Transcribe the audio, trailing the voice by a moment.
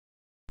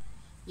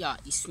Yeah,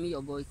 it's me,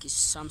 your boy Kiss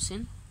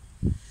Samson.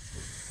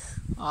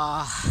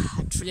 I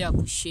truly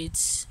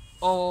appreciate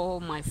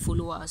all my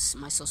followers,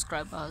 my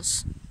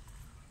subscribers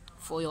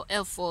for your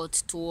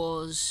effort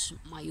towards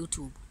my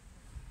YouTube.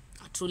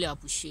 I truly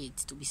appreciate,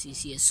 to be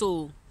sincere.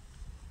 So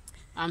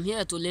I'm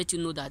here to let you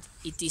know that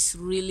it is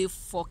really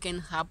fucking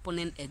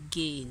happening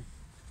again.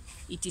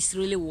 It is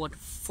really what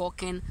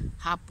fucking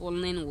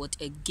happening what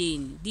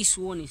again. This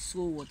one is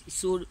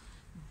so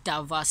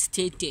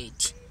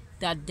devastated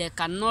that they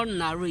cannot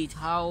narrate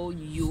how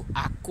you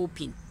are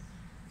coping,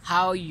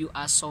 how you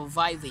are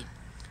surviving,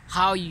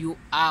 how you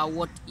are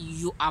what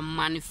you are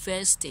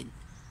manifesting,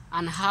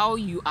 and how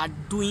you are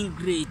doing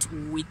great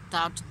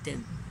without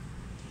them.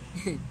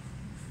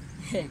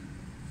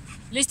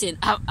 Listen,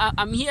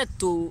 I'm here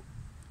to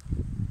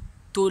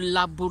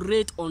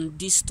elaborate on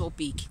this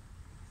topic.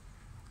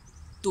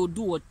 To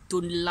do what? To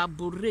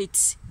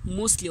elaborate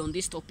mostly on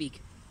this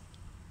topic.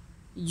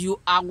 You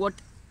are what?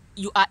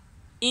 You are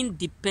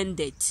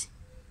independent,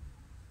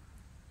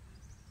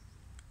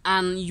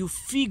 and you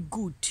feel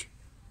good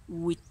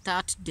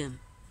without them.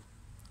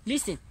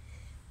 Listen,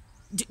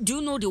 do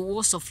you know the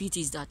worst of it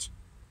is that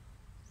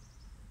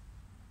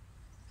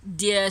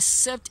they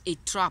set a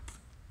trap,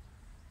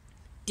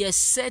 they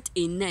set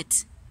a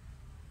net,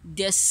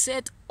 they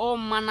set all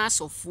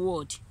manners of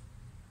word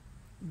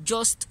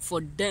just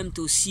for them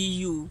to see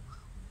you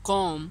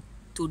come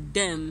to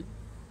them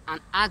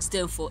and ask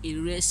them for a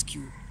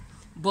rescue.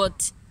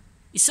 But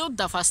it's so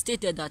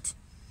devastated that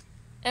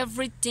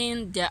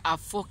everything they are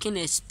fucking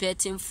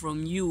expecting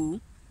from you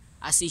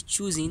as a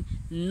choosing,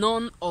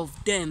 none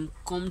of them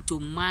come to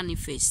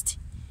manifest.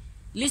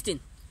 Listen,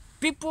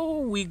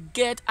 people will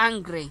get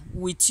angry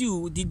with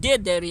you the day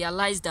they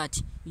realize that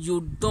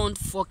you don't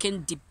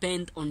fucking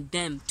depend on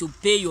them to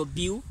pay your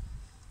bill,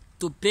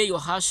 to pay your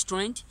house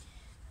rent,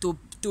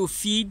 to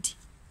feed,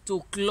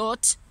 to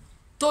clothe,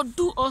 to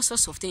do all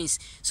sorts of things.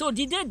 So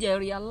the day they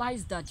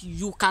realize that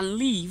you can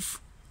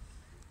live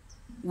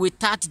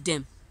without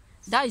them,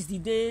 that is the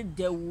day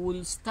they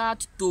will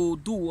start to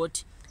do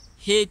what?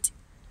 Hate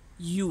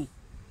you.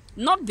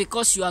 Not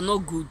because you are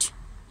not good,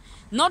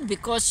 not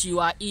because you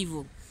are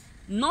evil,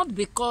 not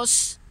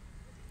because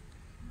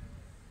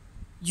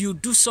you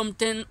do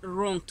something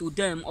wrong to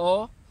them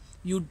or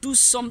you do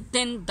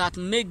something that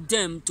make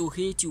them to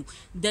hate you.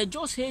 They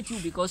just hate you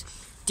because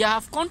they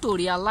have come to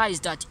realize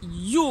that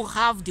you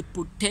have the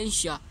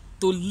potential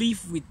to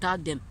live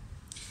without them.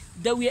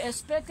 They were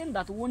expecting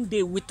that one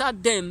day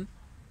without them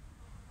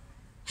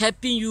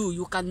helping you,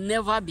 you can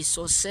never be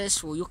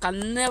successful, you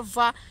can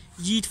never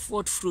yield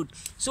forth fruit.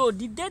 So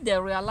the day they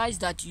realize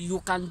that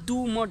you can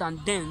do more than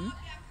them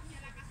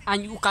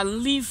and you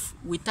can live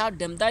without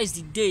them, that is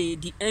the day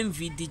the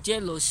envy, the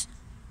jealous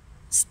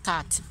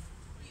start.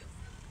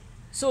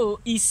 So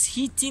it's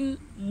hitting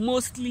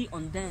mostly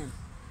on them.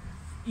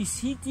 It's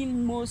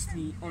hitting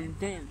mostly on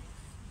them.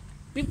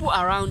 People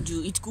around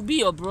you, it could be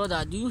your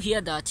brother. Do you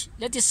hear that?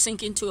 Let it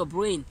sink into your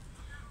brain.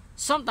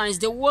 Sometimes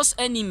the worst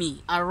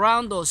enemy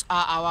around us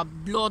are our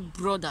blood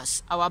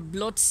brothers, our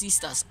blood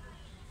sisters,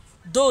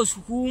 those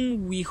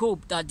whom we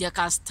hope that they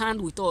can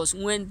stand with us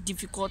when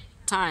difficult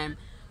time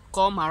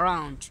come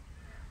around.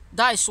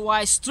 That is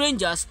why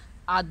strangers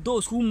are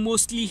those who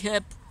mostly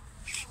help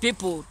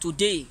people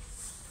today.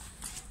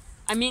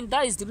 I mean,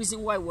 that is the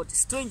reason why what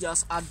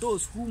strangers are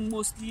those who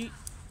mostly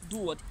do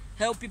what?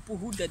 Help people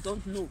who they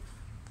don't know.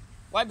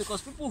 Why?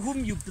 Because people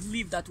whom you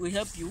believe that will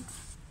help you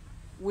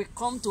will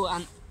come to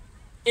an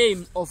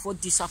aim of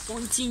what?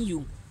 Disappointing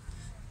you.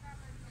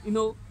 You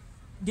know,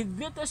 the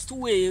greatest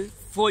way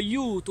for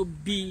you to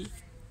be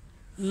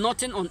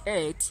nothing on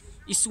earth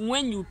is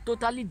when you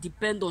totally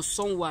depend on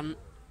someone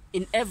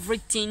in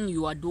everything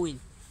you are doing.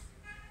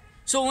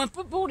 So when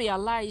people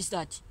realize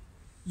that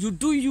you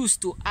do use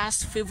to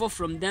ask favor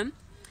from them,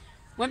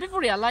 when people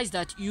realize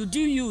that you do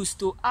use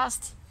to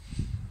ask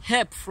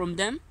help from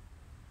them,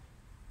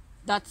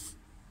 that,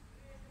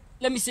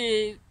 let me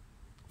say,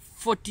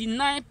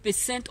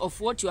 49%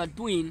 of what you are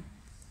doing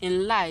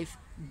in life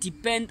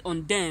depend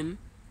on them,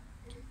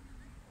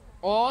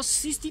 or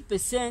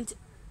 60%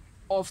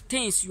 of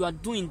things you are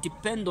doing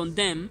depend on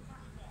them,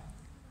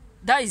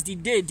 that is the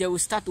day they will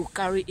start to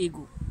carry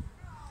ego.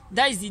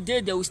 That is the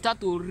day they will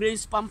start to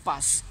raise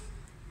pampers.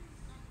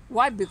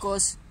 Why?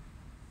 Because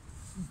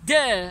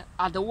they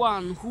are the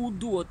one who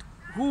do what,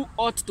 who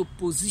ought to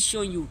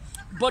position you.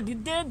 But the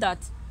day that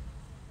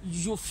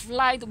you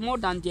fly more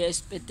than their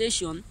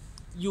expectation,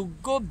 you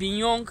go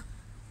beyond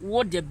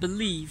what they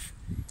believe,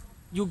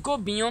 you go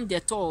beyond their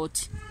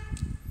thought,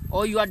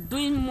 or you are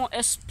doing more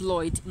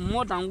exploit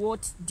more than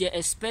what they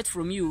expect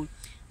from you,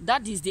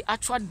 that is the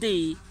actual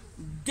day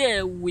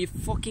they will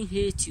fucking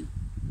hate you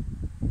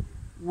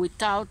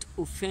without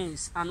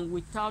offense and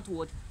without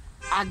what?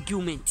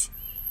 Argument.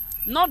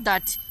 Not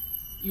that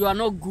you are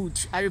not good,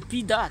 I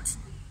repeat that.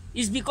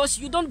 It's because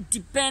you don't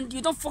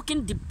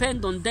fucking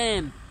depend on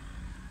them.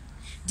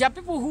 There are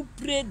people who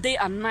pray day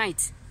and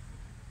night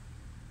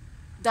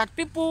that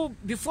people,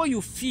 before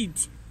you feed,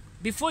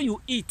 before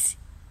you eat,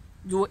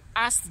 you will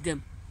ask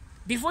them,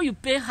 before you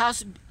pay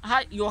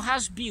your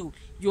house bill,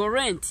 your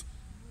rent,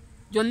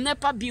 your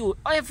NEPA bill,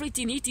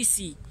 everything,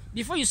 etc.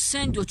 Before you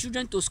send your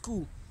children to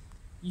school,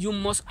 you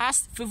must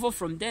ask favor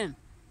from them.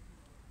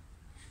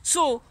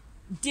 So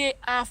they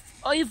are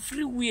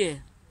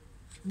everywhere.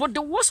 But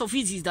the worst of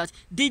it is that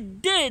the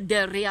day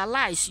they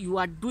realize you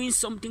are doing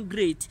something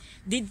great,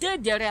 the day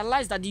they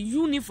realize that the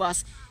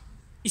universe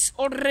is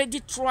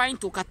already trying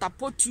to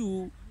catapult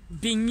you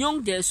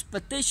beyond their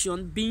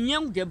expectation,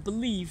 beyond their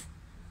belief,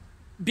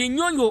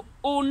 beyond your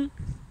own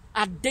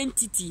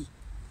identity,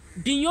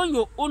 beyond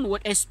your own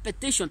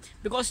expectation.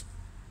 Because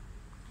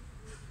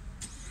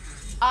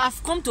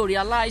I've come to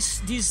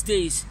realize these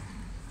days,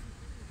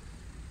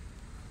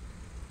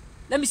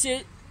 let me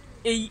say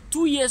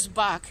 2 years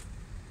back,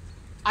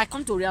 I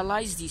come to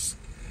realize this,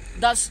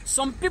 that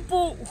some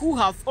people who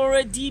have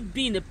already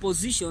been in a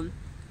position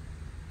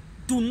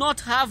do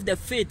not have the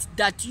faith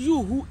that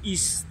you who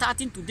is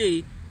starting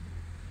today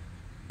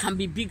can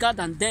be bigger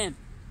than them.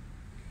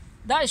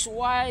 That is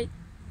why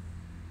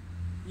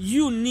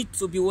you need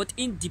to be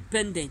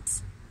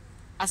independent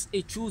as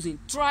a choosing.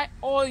 Try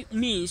all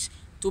means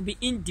to be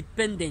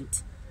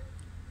independent.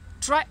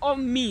 Try all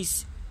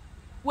means,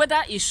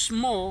 whether it's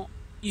small,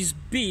 is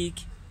big,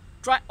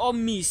 try all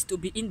means to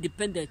be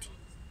independent.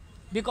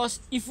 Because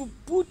if you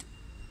put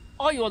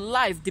all your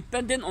life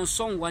dependent on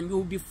someone, you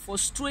will be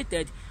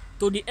frustrated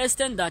to the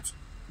extent that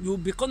you will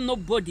become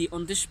nobody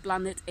on this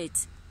planet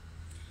Earth.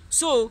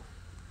 So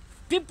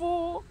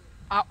people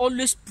are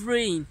always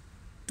praying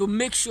to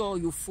make sure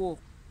you fall.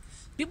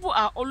 People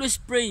are always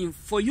praying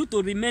for you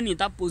to remain in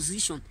that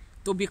position,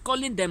 to be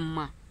calling them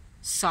ma,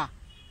 sir,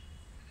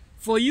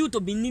 for you to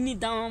be kneeling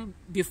down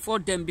before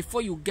them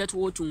before you get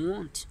what you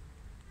want.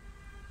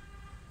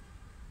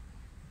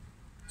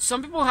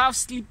 Some people have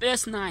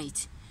sleepless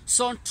nights.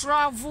 Some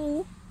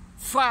travel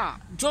far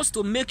just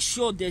to make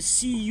sure they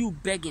see you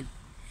begging.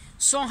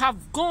 Some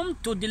have gone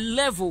to the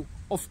level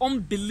of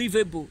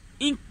unbelievable,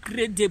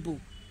 incredible,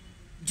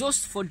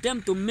 just for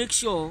them to make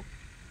sure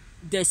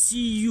they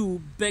see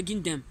you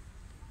begging them.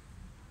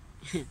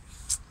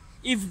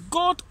 If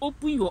God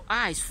open your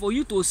eyes for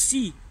you to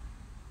see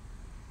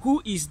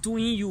who is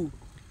doing you,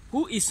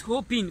 who is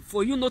hoping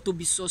for you not to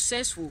be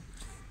successful,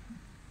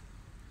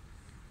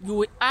 you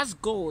will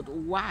ask God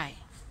why.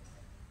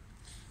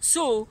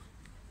 So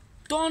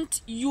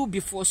don't you be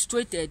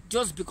frustrated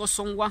just because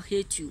someone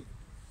hates you.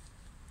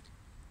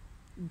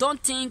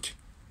 Don't think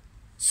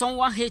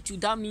someone hates you,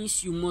 that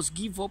means you must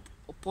give up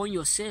upon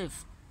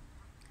yourself.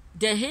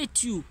 They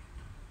hate you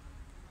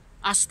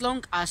as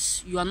long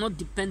as you are not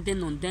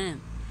dependent on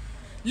them.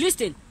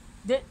 Listen,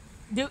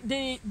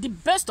 the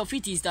best of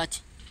it is that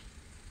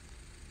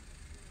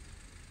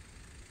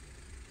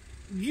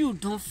you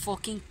don't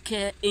fucking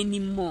care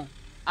anymore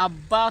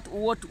about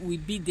what will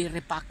be the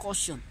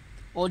repercussion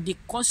or the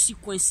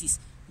consequences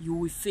you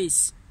will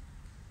face.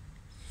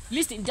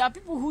 Listen, there are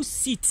people who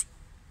sit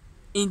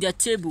in their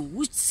table,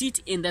 who sit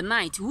in the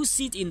night, who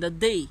sit in the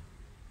day,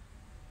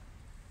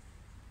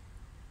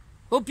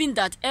 hoping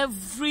that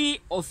every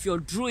of your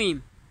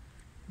dream,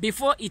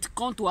 before it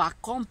come to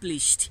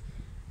accomplished,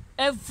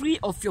 every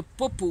of your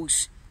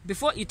purpose,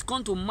 before it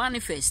come to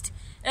manifest,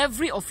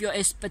 every of your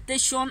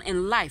expectation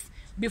in life,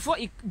 before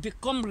it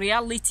become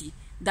reality,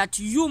 that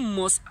you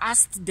must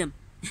ask them.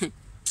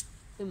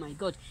 Oh my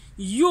God,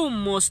 you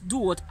must do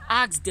what?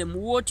 Ask them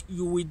what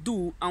you will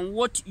do and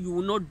what you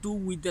will not do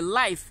with the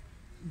life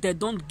they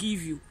don't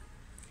give you,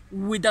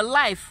 with the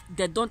life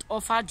they don't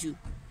offer you.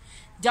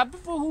 There are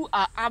people who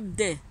are up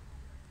there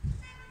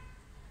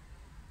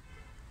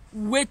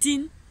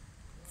waiting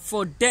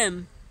for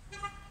them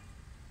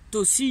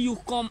to see you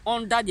come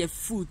under their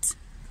foot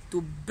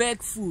to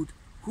beg food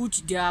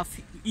which they have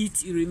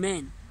eat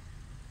remain.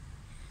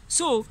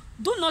 So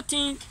do not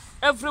think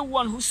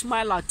everyone who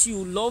smile at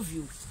you love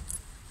you.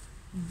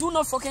 Do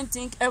not fucking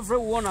think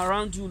everyone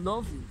around you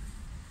love you.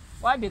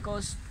 Why?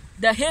 Because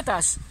the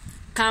haters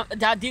can,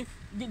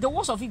 the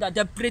worst of it, that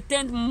they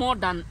pretend more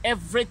than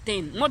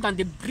everything, more than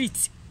the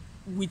breath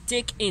we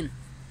take in.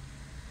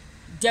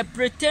 They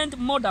pretend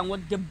more than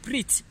what the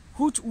breath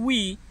which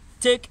we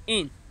take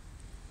in.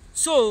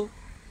 So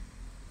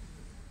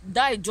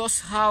that is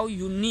just how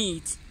you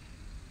need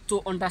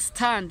to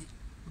understand.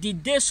 The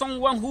day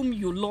someone whom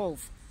you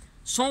love,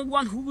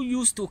 someone who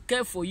used to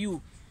care for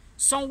you,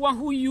 someone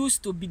who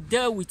used to be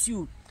there with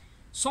you,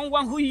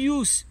 someone who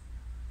is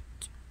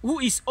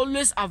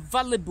always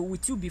available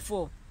with you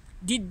before,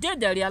 the day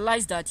they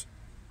realize that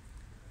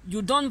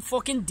you don't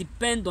fucking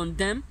depend on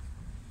them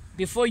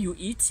before you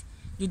eat,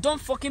 you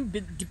don't fucking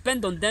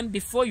depend on them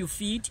before you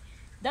feed,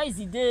 that is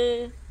the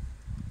day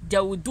they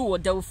will do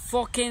what? They will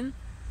fucking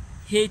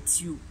hate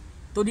you,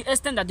 to the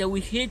extent that they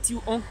will hate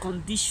you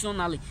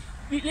unconditionally.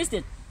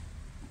 Listen,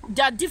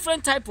 there are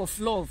different types of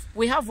love.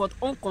 We have what?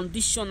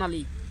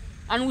 Unconditionally.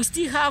 And we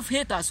still have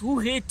haters who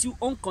hate you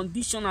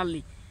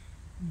unconditionally,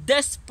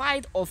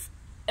 despite of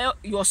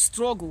your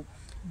struggle,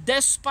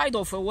 despite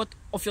of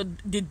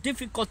the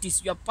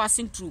difficulties you are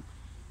passing through.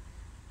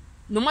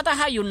 No matter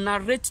how you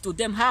narrate to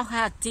them how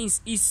hard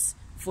things is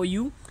for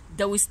you,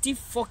 they will still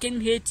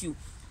fucking hate you.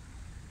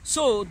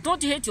 So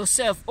don't hate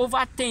yourself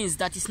over things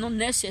that is not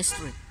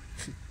necessary.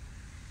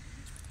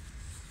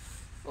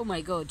 Oh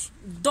my God.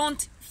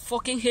 Don't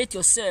fucking hate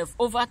yourself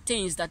over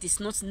things that is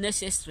not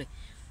necessary.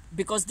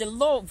 Because the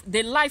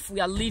life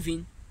we are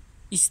living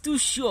is too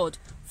short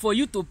for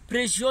you to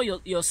pressure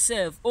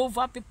yourself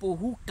over people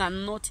who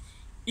cannot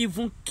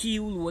even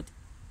kill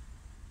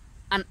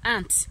an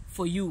ant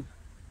for you.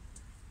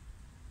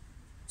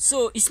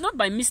 So it's not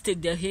by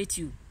mistake they hate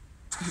you.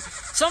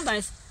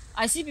 Sometimes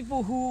I see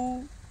people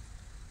who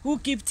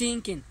keep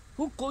thinking,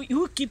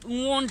 who keep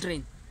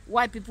wondering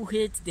why people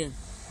hate them.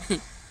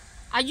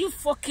 Are you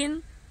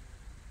fucking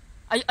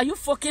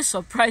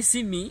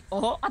surprising me?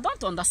 Or I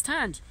don't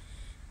understand.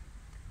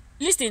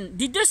 Listen,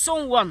 the day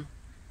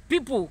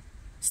people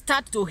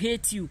start to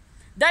hate you,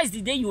 that is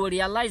the day you will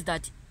realize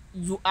that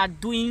you are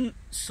doing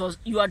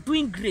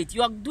great.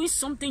 You are doing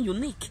something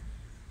unique.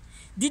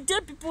 The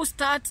day people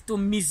start to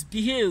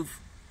misbehave,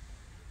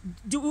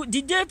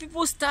 the day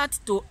people start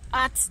to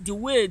act the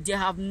way they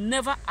have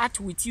never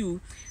acted with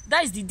you,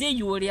 that is the day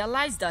you will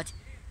realize that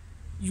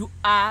you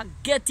are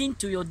getting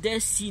to your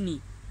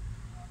destiny.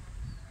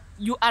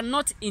 You are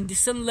not in the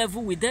same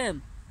level with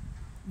them.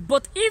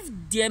 But if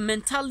their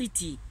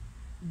mentality,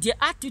 their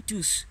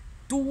attitudes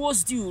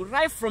towards you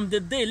right from the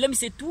day, let me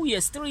say 2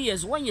 years, 3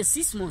 years, 1 year,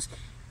 6 months,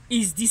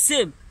 is the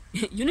same,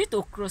 you need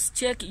to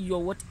cross-check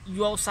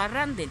your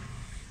surrounding.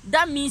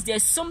 That means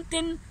there's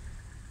something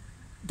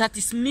that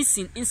is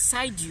missing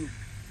inside you.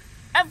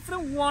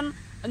 Everyone,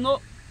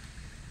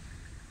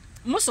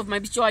 most of my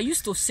picture, I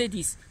used to say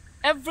this.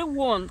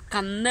 Everyone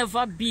can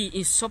never be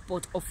in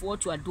support of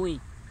what you are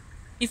doing.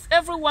 If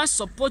everyone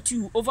supports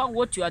you over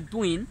what you are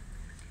doing,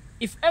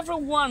 if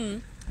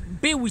everyone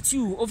be with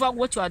you over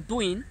what you are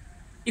doing,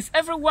 if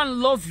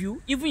everyone love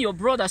you, even your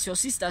brothers, your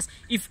sisters,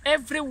 if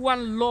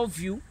everyone love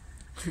you,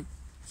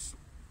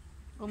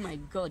 oh my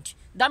God,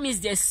 that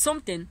means there's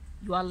something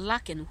you are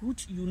lacking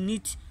which you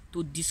need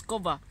to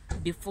discover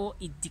before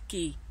it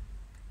decay.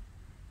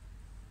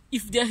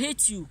 If they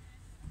hate you,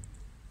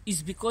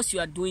 it's because you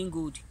are doing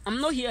good. I'm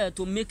not here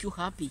to make you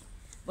happy,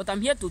 but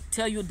I'm here to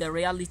tell you the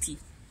reality.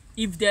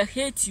 If they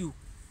hate you,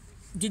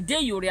 the day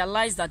you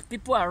realize that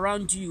people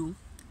around you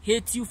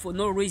hate you for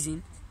no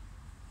reason,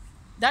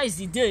 that is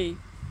the day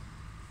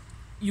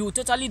you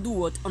totally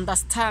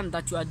understand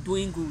that you are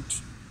doing good.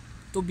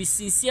 To be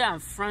sincere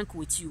and frank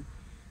with you,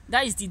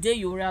 that is the day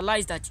you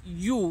realize that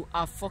you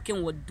are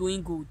fucking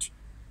doing good.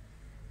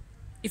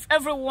 If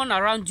everyone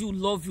around you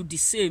love you the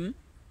same,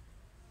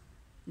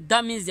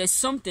 that means there's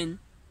something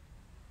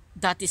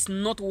that is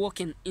not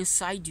working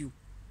inside you.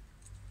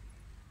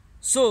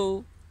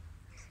 So,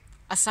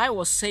 as I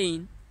was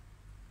saying,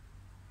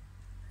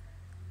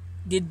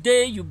 the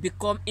day you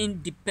become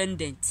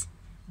independent,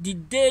 the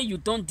day you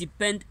don't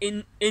depend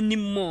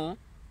anymore,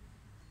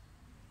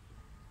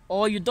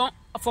 or you don't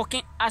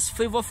fucking ask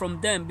favor from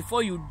them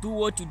before you do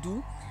what you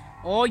do,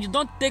 or you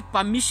don't take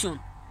permission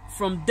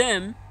from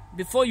them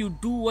before you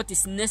do what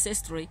is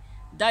necessary,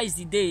 that is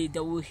the day they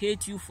will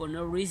hate you for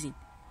no reason.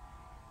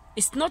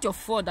 It's not your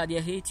fault that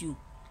they hate you.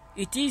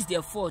 It is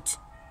their fault.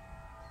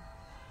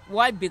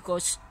 Why?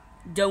 Because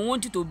they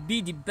want you to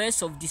be the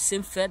best of the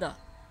same feather.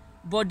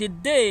 But the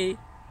day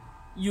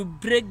you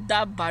break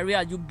that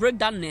barrier, you break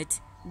that net,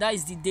 that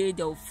is the day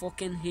they will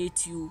fucking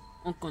hate you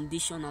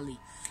unconditionally.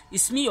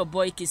 It's me, your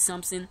boy Kid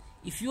Samson.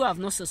 If you have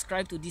not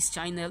subscribed to this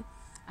channel,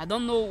 I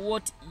don't know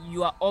what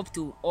you are up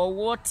to or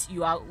what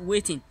you are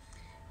waiting.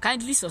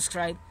 Kindly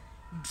subscribe.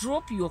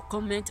 Drop your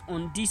comment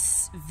on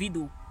this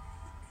video,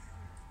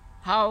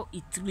 how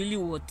it really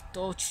would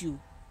touch you.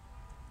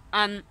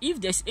 And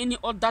if there's any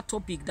other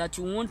topic that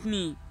you want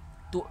me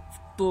to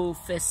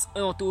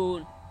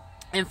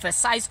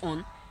emphasize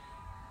on,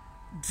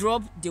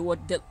 drop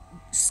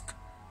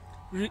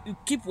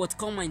keep what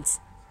comments.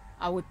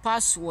 I will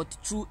pass what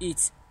through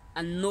it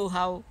and know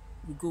how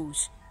it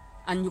goes.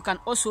 And you can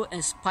also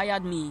inspire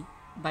me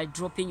by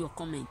dropping your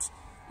comment.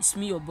 It's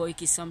me, your boy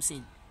Kid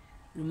Samson.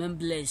 Remain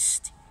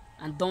blessed,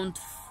 and don't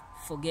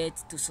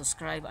forget to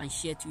subscribe and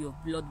share to your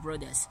blood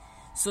brothers,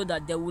 so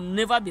that they will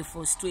never be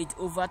frustrated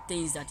over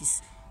things that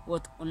is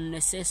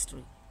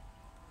unnecessary.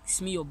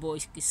 It's me, your boy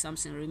Kid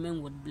Samson.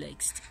 Remain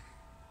blessed.